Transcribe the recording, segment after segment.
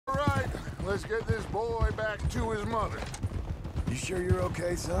let's get this boy back to his mother. You sure you're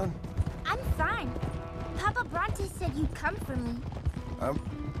okay, son? I'm fine. Papa Bronte said you'd come for me.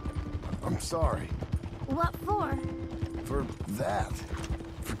 I'm sorry. What for? For that.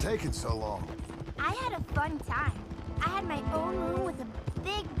 For taking so long. I had a fun time. I had my own room with a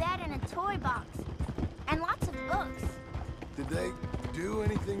big bed and a toy box. And lots of books. Did they do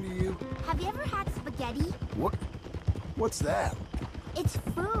anything to you? Have you ever had spaghetti? What's that? It's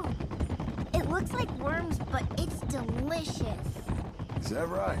food. It looks like worms, but it's delicious. Is that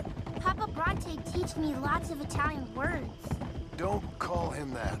right? Papa Bronte teach me lots of Italian words. Don't call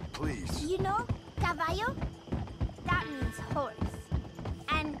him that, please. You know, caballo? That means horse.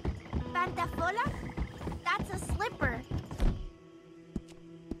 And pantafola? That's a slipper.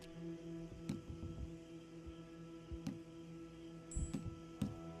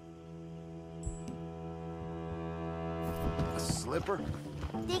 A slipper?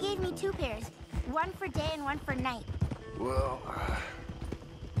 They gave me 2 pairs. One for day and one for night. Well,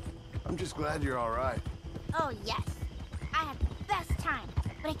 I'm just glad you're all right. Oh, yes. I had the best time.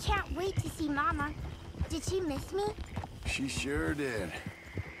 But I can't wait to see Mama. Did she miss me? She sure did.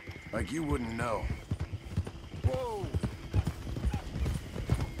 Like you wouldn't know. Whoa!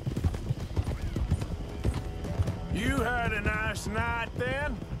 You had a nice night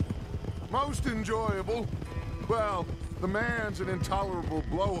then? Most enjoyable. Well, the man's an intolerable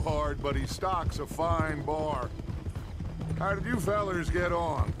blowhard, but he stocks a fine bar. How did you fellers get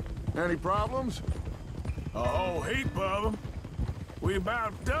on? Any problems? A whole heap of them. We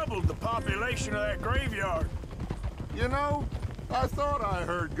about doubled the population of that graveyard. You know, I thought I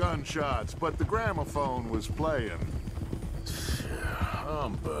heard gunshots, but the gramophone was playing.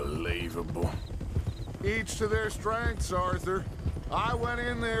 Unbelievable. Each to their strengths, Arthur. I went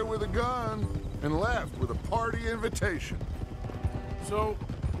in there with a gun and left with a party invitation. So,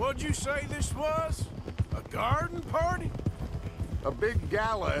 what'd you say this was? A garden party? A big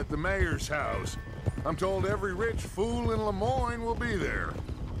gala at the mayor's house. I'm told every rich fool in Lemoyne will be there.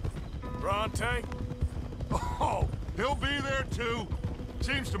 Bronte? Oh, he'll be there too.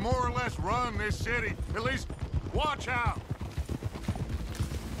 Seems to more or less run this city. At least, watch out.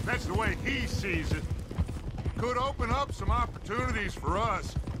 That's the way he sees it. Could open up some opportunities for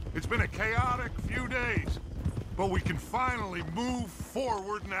us. It's been a chaotic few days, but we can finally move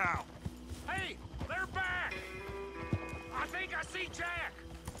forward now. Hey, they're back! I think I see Jack!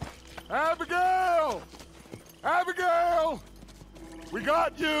 Abigail! Abigail! We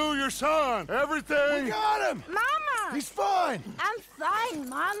got you, your son, everything. We got him! Mama! He's fine! I'm fine,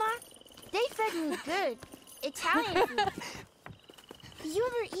 Mama. They fed me good. Italian food. Did you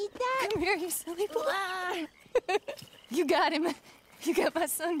ever eat that? Come here, you silly boy. You got him. You got my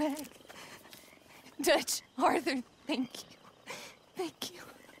son back. Dutch, Arthur, thank you. Thank you.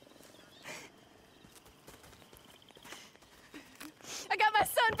 I got my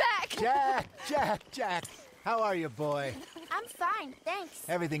son back! Jack. How are you, boy? I'm fine, thanks.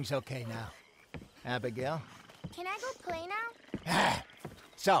 Everything's okay now. Abigail? Can I go play now?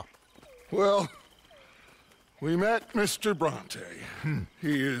 So, Well, we met Mr. Bronte.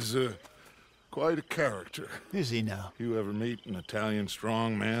 He is quite a character. is he now? You ever meet an Italian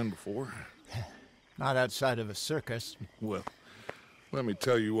strong man before? Not outside of a circus. Well, let me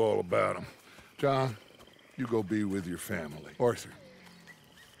tell you all about him. John, you go be with your family. Arthur,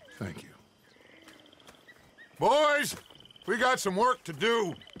 thank you. Boys, we got some work to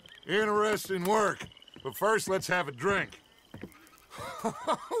do. Interesting work. But first, let's have a drink.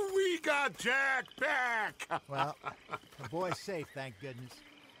 We got Jack back! Well, the boy's safe, thank goodness.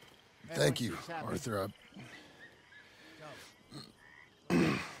 Thank you, Everyone seems happy.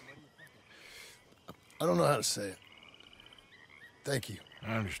 Arthur. I don't know how to say it. Thank you.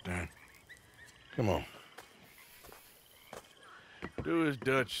 I understand. Come on. Do as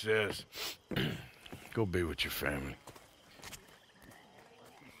Dutch says. Go be with your family.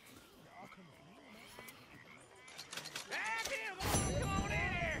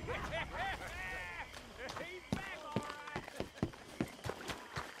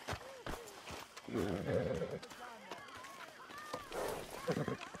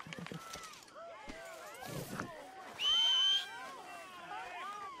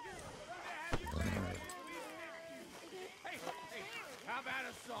 How about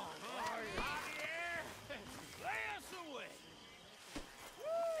a song? Javier, lay us away.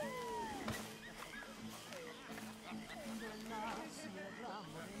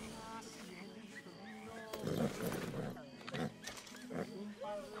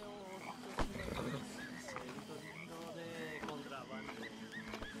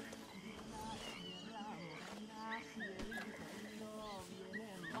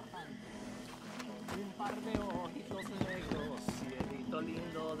 par de ojitos negros, cielito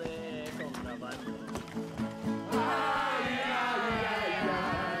lindo de contrabando. Ay, ay, ay,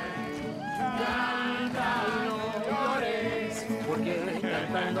 ay, canta y no llores, porque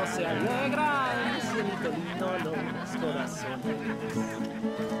cantando se alegran, cielito lindo los corazones.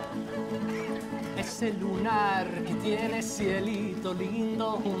 Ese lunar que tiene cielito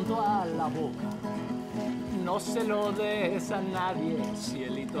lindo junto a la boca, no se lo des a nadie,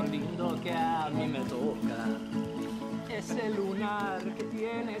 cielito lindo que a mí me toca. Ese lunar que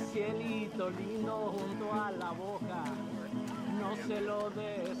tiene cielito lindo junto a la boca, no se lo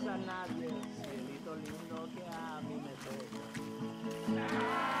des a nadie, cielito lindo que a mí me toca.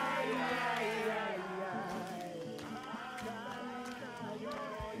 Ay, ay, ay, ay, canta,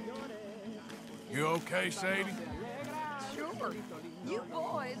 no llores. You okay, Sadie? Sure. You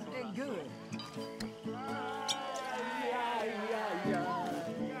boys did good. Ay, ay, ay,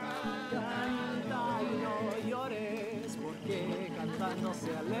 canta y no llores, porque cantando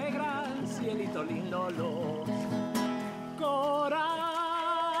se alegran, cielito lindo los corazones.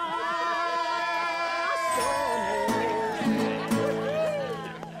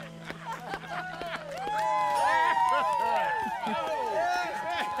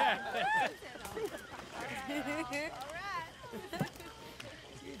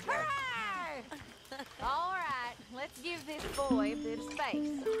 Hooray! All right, let's give this boy a bit of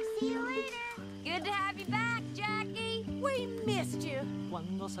space. See you later. Good to have you back, Jackie. We missed you.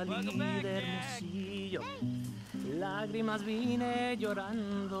 Cuando salí de Hermosillo, lágrimas vine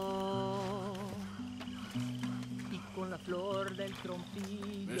llorando, y con la flor del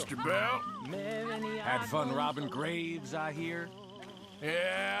trompillo Mr. Bell? me venía Had fun robbing graves, I hear.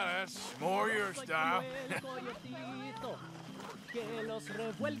 Yeah, that's more your style. el coyotito, que los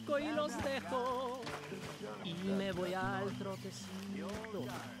revuelco y los dejo, y me voy al trotecito,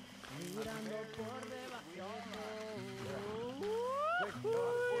 mirando por debajo.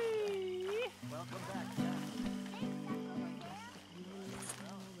 Uy.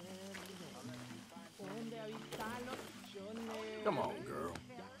 Donde habitan los chichones. Come on, girl.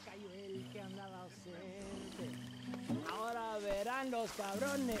 Ya cayó el que andaba ausente. Ahora verán los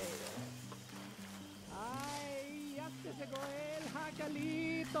cabrones. Ay, ya se secó el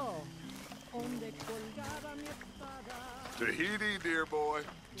jacalito. Donde colgaba mi espada. Tahiti, dear boy.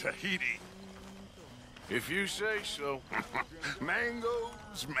 Tahiti. If you say so.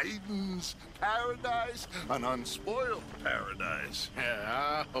 Mangoes, maidens, paradise, an unspoiled paradise.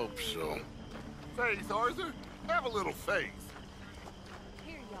 Yeah, I hope so. Faith, Arthur, have a little faith.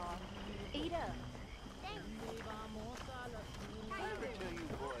 Here, y'all. Eat up.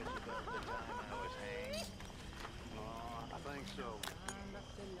 I think so.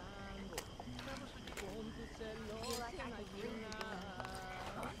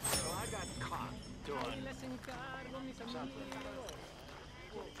 Well, I got caught doing something.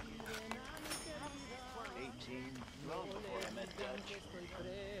 18, long before I met Dutch.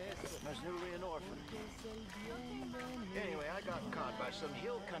 I was newly an orphan. Anyway, I got caught by some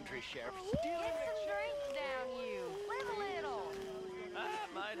hill country sheriff stealing Get some drinks down, you. Live a little. I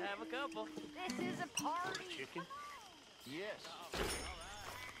might have a couple. This is a party. chicken. Yes.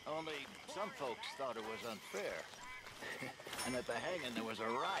 Only some folks thought it was unfair. And at the hanging, there was a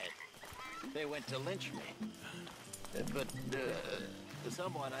riot. They went to lynch me. But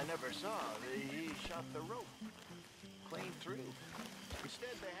someone I never saw, he shot the rope clean through. Instead,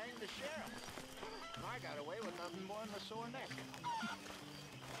 they hanged the sheriff. I got away with nothing more than a sore neck.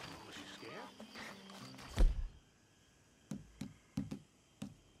 Was you scared?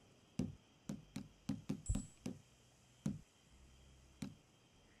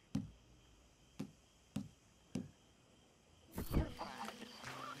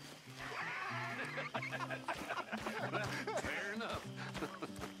 Fair enough.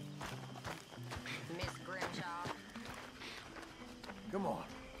 Miss Grimshaw. Come on.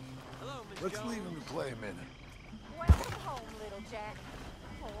 Hello, Miss Let's Jones. leave him to play a minute. Welcome home, little Jack.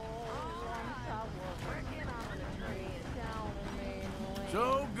 Working on the tree is down the main way.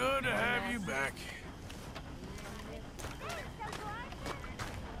 So good to have you back.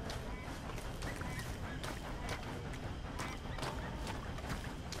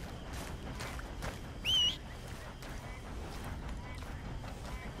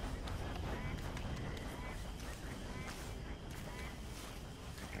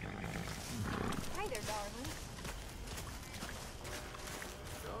 Hey there, darling.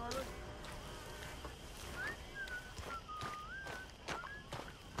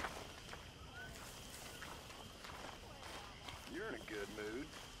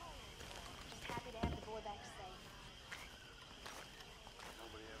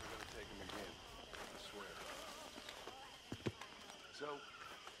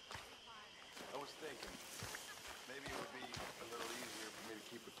 thinking maybe it would be a little easier for me to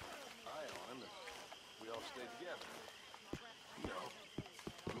keep an eye on him if we all stayed together. You know,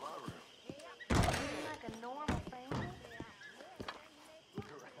 in my room. Like a normal family. Look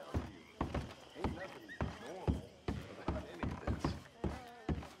around you. Ain't nothing normal about any of this.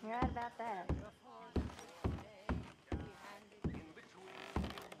 You're right about that.